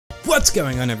What's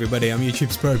going on, everybody? I'm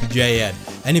YouTube's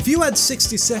popeyJN, and if you had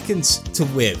 60 seconds to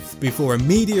live before a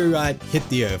meteorite hit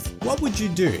the Earth, what would you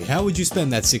do? How would you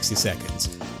spend that 60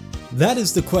 seconds? That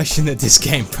is the question that this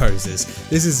game poses.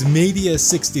 This is Meteor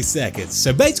 60 seconds.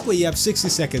 So basically you have 60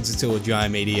 seconds until a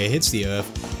giant meteor hits the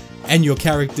Earth, and your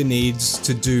character needs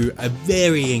to do a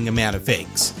varying amount of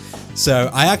things.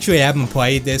 So I actually haven't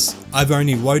played this. I've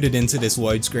only loaded into this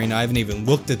load screen. I haven't even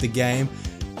looked at the game.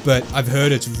 But I've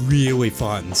heard it's really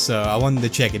fun, so I wanted to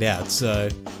check it out, so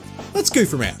let's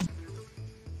goof around.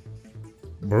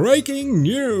 Breaking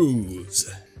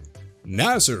news!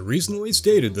 NASA recently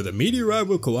stated that a meteorite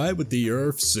will collide with the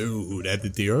Earth soon, and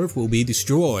that the Earth will be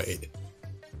destroyed.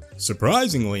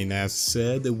 Surprisingly, NASA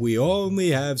said that we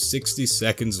only have 60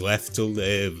 seconds left to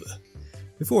live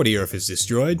before the Earth is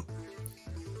destroyed.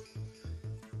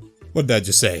 What did I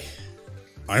just say?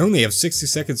 I only have 60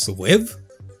 seconds to live?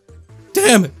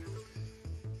 Damn it!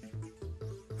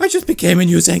 I just became a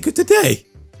news anchor today!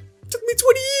 It took me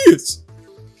 20 years!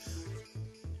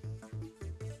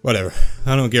 Whatever,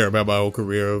 I don't care about my whole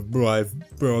career of live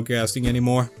broadcasting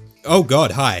anymore. Oh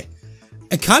god, hi.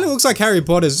 It kinda looks like Harry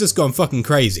Potter's just gone fucking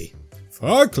crazy.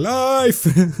 Fuck life!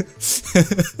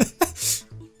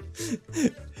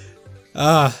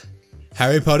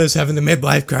 Harry Potter's having the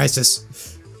midlife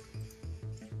crisis.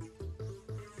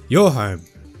 You're home.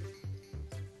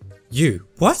 You.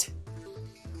 What?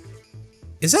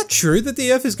 Is that true that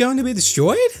the Earth is going to be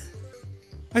destroyed?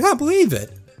 I can't believe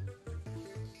it.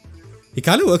 He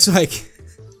kind of looks like...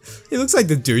 he looks like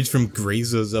the dude from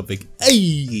Grease or something.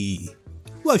 Hey!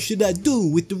 What should I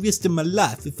do with the rest of my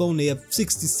life if only I have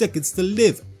 60 seconds to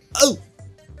live? Oh!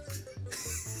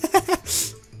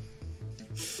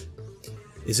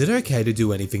 Is it okay to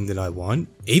do anything that I want?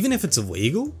 Even if it's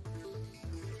illegal?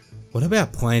 What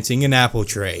about planting an apple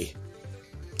tree?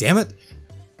 Damn it,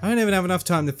 I don't even have enough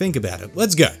time to think about it.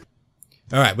 Let's go.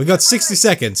 Alright, we got 60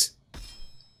 seconds.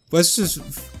 Let's just...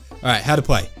 Alright, how to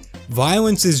play.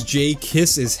 Violence is G,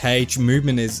 kiss is H,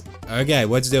 movement is... Okay,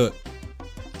 let's do it.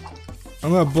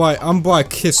 I'm gonna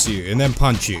kiss you and then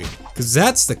punch you. Because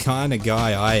that's the kind of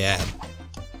guy I am.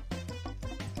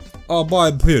 I'll buy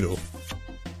a poodle.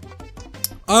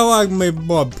 I like me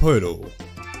my poodle.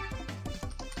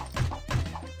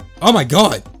 Oh my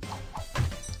god!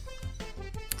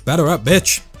 Batter up,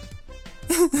 bitch.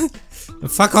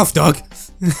 Fuck off, dog.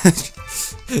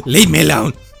 Leave me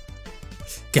alone.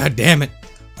 God damn it.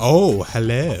 Oh,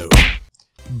 hello.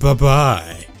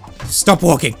 Bye-bye. Stop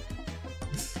walking.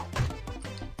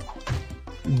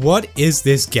 What is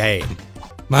this game?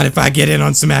 Mind if I get in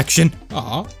on some action?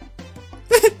 Aw.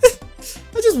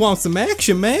 I just want some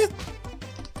action, man.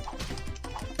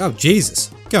 Oh,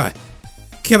 Jesus. Come on.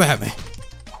 Come at me.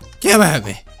 Come at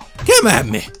me. Come at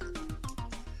me.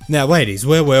 Now, ladies,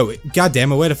 where were we? God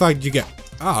damn it, where the fuck did you go?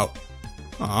 Oh.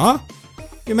 Aw.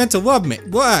 You're meant to love me.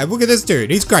 Why? Look at this dude,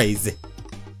 he's crazy.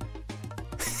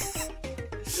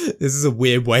 This is a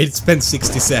weird way to spend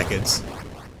 60 seconds.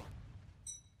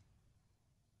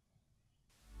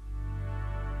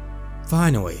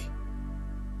 Finally,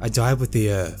 I died with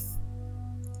the Earth.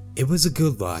 It was a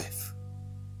good life.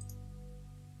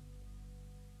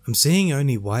 I'm seeing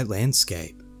only white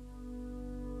landscape.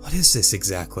 What is this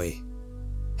exactly?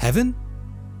 Heaven?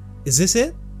 Is this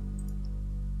it?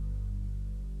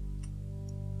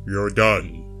 You're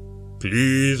done.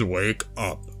 Please wake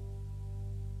up.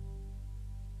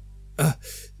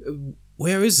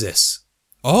 Where is this?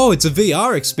 Oh, it's a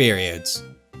VR experience.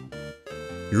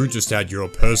 You just had your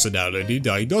personality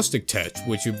diagnostic test,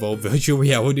 which involved virtual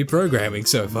reality programming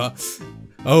so far.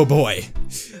 Oh boy.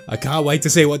 I can't wait to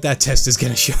see what that test is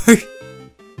gonna show.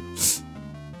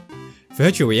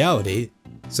 Virtual reality?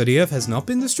 So the Earth has not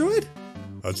been destroyed?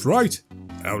 That's right.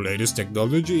 Our latest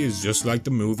technology is just like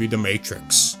the movie The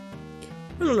Matrix.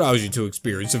 It allows you to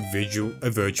experience a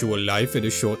virtual life in a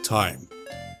short time.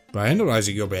 By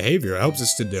analyzing your behavior, it helps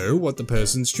us to know what the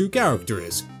person's true character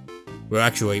is. Well,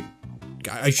 actually,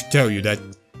 I should tell you that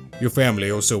your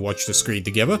family also watched the screen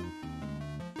together.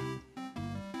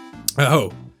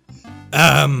 Oh.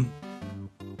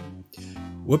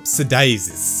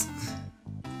 Whoops-a-daisies.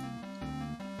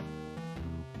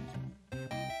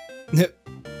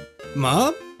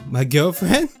 Mom? My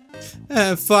girlfriend?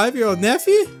 5-year-old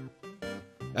nephew?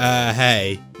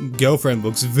 Hey. Girlfriend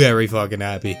looks very fucking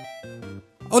happy.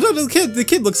 Oh no, the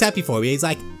kid looks happy for me. He's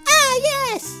like, ah,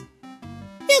 yes!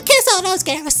 You kiss all those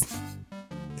girls!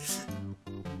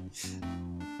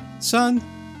 Son,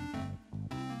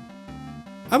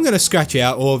 I'm gonna scratch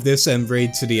out all of this and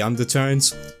read to the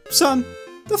undertones. Son,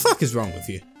 the fuck is wrong with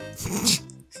you?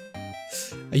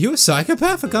 Are you a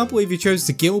psychopath? I can't believe you chose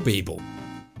to kill people.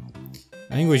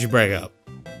 I think we should break up.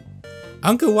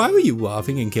 Uncle, why were you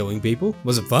laughing and killing people?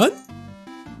 Was it fun?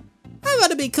 I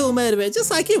want to be a cool murderer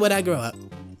just like you when I grow up.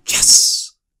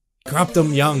 Yes! Corrupt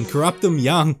them young, corrupt them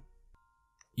young.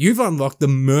 You've unlocked the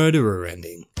murderer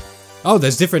ending. Oh,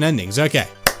 there's different endings, okay.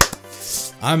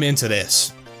 I'm into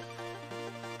this.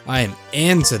 I am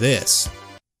into this.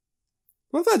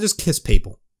 What if I just kiss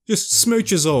people? Just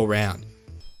smooches all around.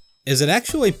 Is it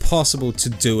actually possible to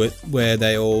do it where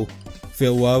they all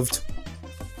feel loved?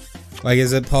 Like,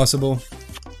 is it possible?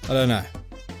 I don't know.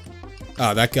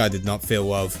 Oh, that guy did not feel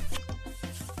love.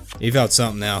 He felt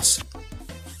something else.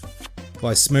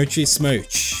 By Smoochy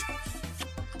Smooch.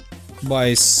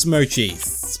 By Smoochy.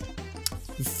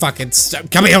 Fucking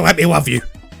come here, let me love you.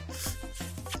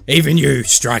 Even you,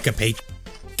 Striker Pete.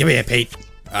 Give me a Pete.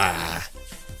 Ah.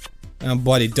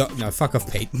 Bloody no, fuck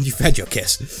off, Pete. You've had your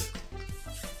kiss.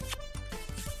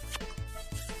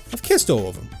 I've kissed all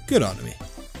of them. Good on me.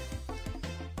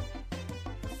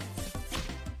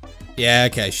 Yeah,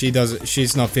 okay,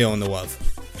 she's not feeling the love.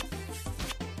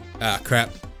 Ah, crap.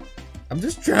 I'm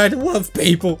just trying to love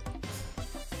people.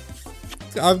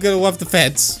 I'm gonna love the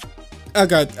feds. Oh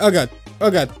god, oh god, oh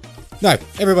god. No,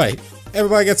 everybody.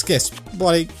 Everybody gets kissed.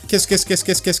 Bloody kiss, kiss, kiss,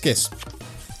 kiss, kiss, kiss.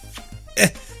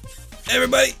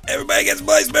 Everybody gets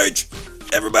my smooch.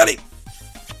 Everybody.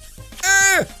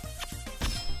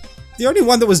 The only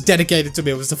one that was dedicated to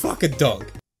me was the fucking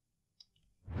dog.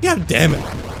 God damn it.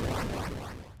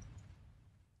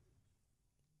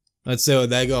 Let's see what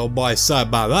they go by side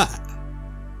by that.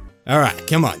 Alright,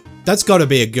 come on. That's gotta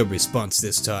be a good response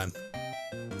this time.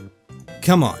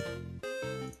 Come on.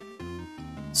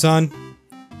 Son,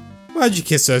 why'd you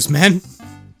kiss those men?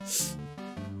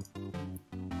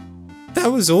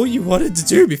 That was all you wanted to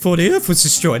do before the Earth was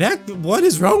destroyed. What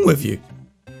is wrong with you?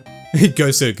 It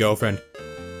goes to a girlfriend.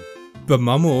 But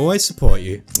Mum will always support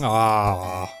you.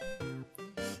 Ah.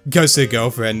 Goes to a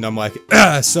girlfriend, I'm like,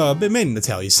 so I've been meaning to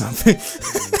tell you something.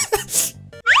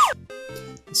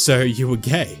 So you were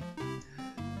gay.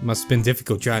 Must have been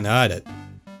difficult trying to hide it.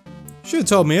 Should have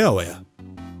told me earlier.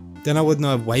 Then I wouldn't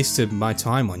have wasted my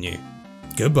time on you.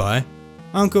 Goodbye.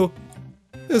 Uncle,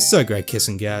 it was so great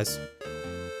kissing guys.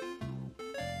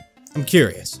 I'm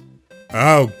curious.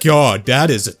 Oh god, that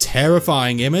is a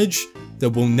terrifying image that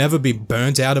will never be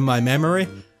burnt out of my memory.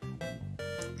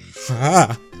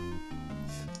 Ah.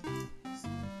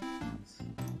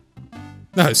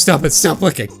 No, stop it, stop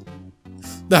looking.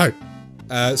 No.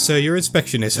 So your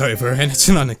inspection is over and it's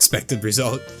an unexpected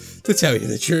result, to tell you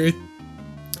the truth.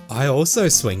 I also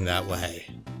swing that way.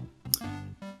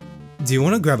 Do you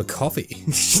want to grab a coffee?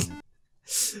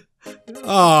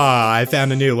 Ah, I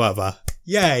found a new lover.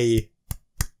 Yay!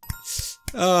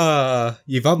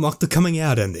 You've unlocked the coming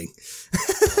out ending.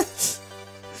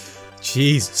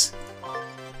 Jesus.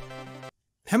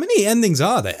 How many endings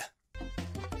are there?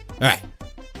 Alright.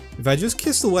 If I just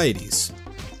kiss the ladies,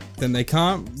 then they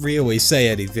can't really say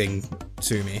anything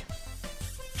to me.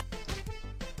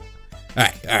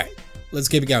 Alright, alright. Let's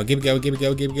keep it going, keep it going, keep it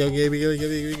going, keep it going, keep it going, keep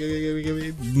it going, keep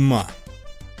it going.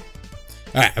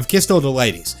 Alright, I've kissed all the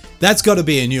ladies. That's gotta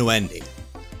be a new ending.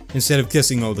 Instead of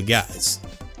kissing all the guys.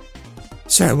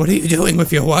 Sir, what are you doing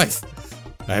with your wife?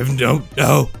 I don't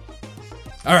know.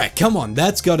 Alright, come on,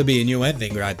 that's gotta be a new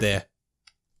ending right there.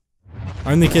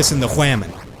 Only kissing the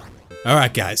whammon.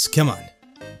 Alright guys, come on.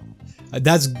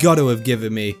 That's gotta have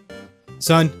given me...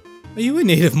 Son, are you in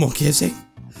need of more kissing?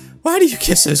 Why do you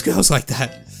kiss those girls like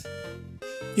that?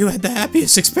 You had the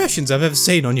happiest expressions I've ever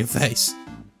seen on your face.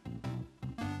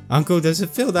 Uncle, does it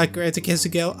feel that great to kiss a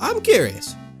girl? I'm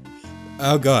curious.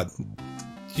 Oh god.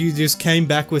 You just came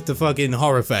back with the fucking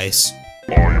horror face.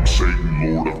 I am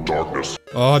Satan, Lord of Darkness.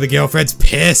 Oh, the girlfriend's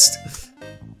pissed.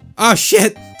 Oh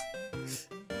shit.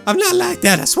 I'm not like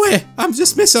that, I swear. I'm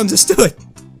just misunderstood.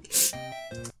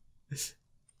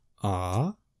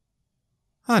 Aw.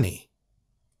 Honey.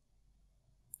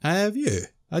 I have you.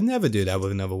 I'd never do that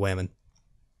with another woman.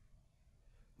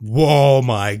 Whoa,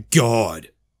 my god.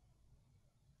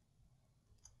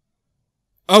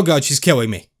 Oh god, she's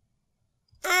killing me.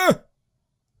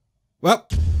 Well,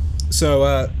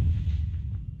 so,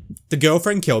 the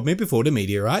girlfriend killed me before the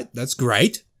meteorite. That's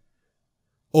great.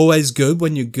 Always good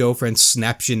when your girlfriend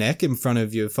snaps your neck in front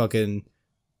of your fucking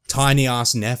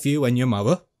tiny-ass nephew and your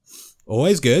mother.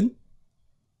 Always good.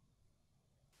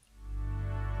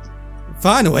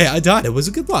 Finally, I died. It was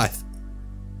a good life.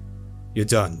 You're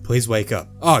done. Please wake up.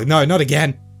 Oh, no, not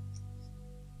again.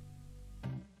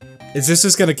 Is this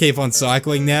just gonna keep on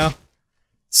cycling now?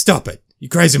 Stop it, you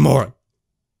crazy moron.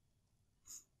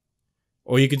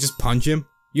 Or you could just punch him.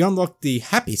 You unlocked the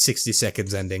happy 60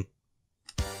 seconds ending.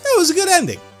 That was a good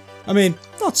ending. I mean,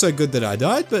 not so good that I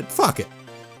died, but fuck it.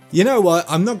 You know what?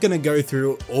 I'm not gonna go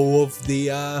through all of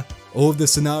the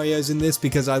scenarios in this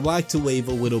because I like to leave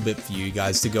a little bit for you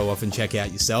guys to go off and check out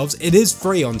yourselves. It is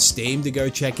free on Steam to go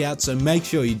check out, so make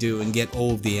sure you do and get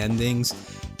all of the endings.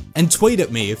 And tweet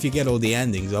at me if you get all the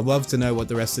endings. I'd love to know what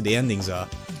the rest of the endings are.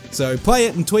 So play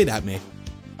it and tweet at me.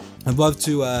 I'd love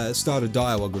to start a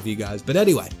dialogue with you guys. But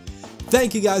anyway,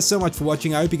 thank you guys so much for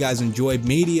watching. I hope you guys enjoyed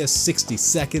Meteor 60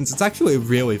 Seconds. It's actually a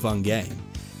really fun game.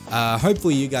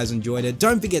 Hopefully you guys enjoyed it.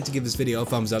 Don't forget to give this video a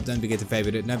thumbs up. Don't forget to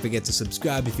favorite it. Don't forget to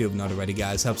subscribe if you have not already,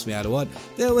 guys. Helps me out a lot.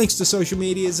 There are links to social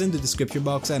medias in the description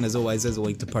box. And as always, there's a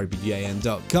link to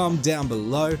popeyJN.com down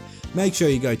below. Make sure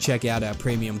you go check out our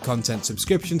premium content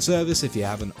subscription service if you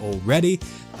haven't already.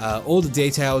 All the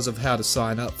details of how to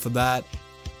sign up for that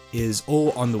is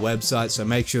all on the website, so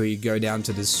make sure you go down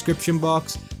to the description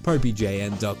box,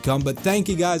 popeyJN.com. But thank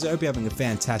you guys, I hope you're having a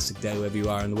fantastic day wherever you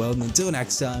are in the world, and until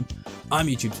next time, I'm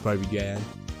YouTube's popeyJN.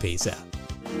 Peace out.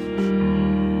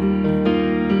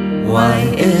 Why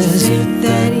is it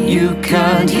that you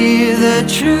can't hear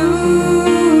the truth?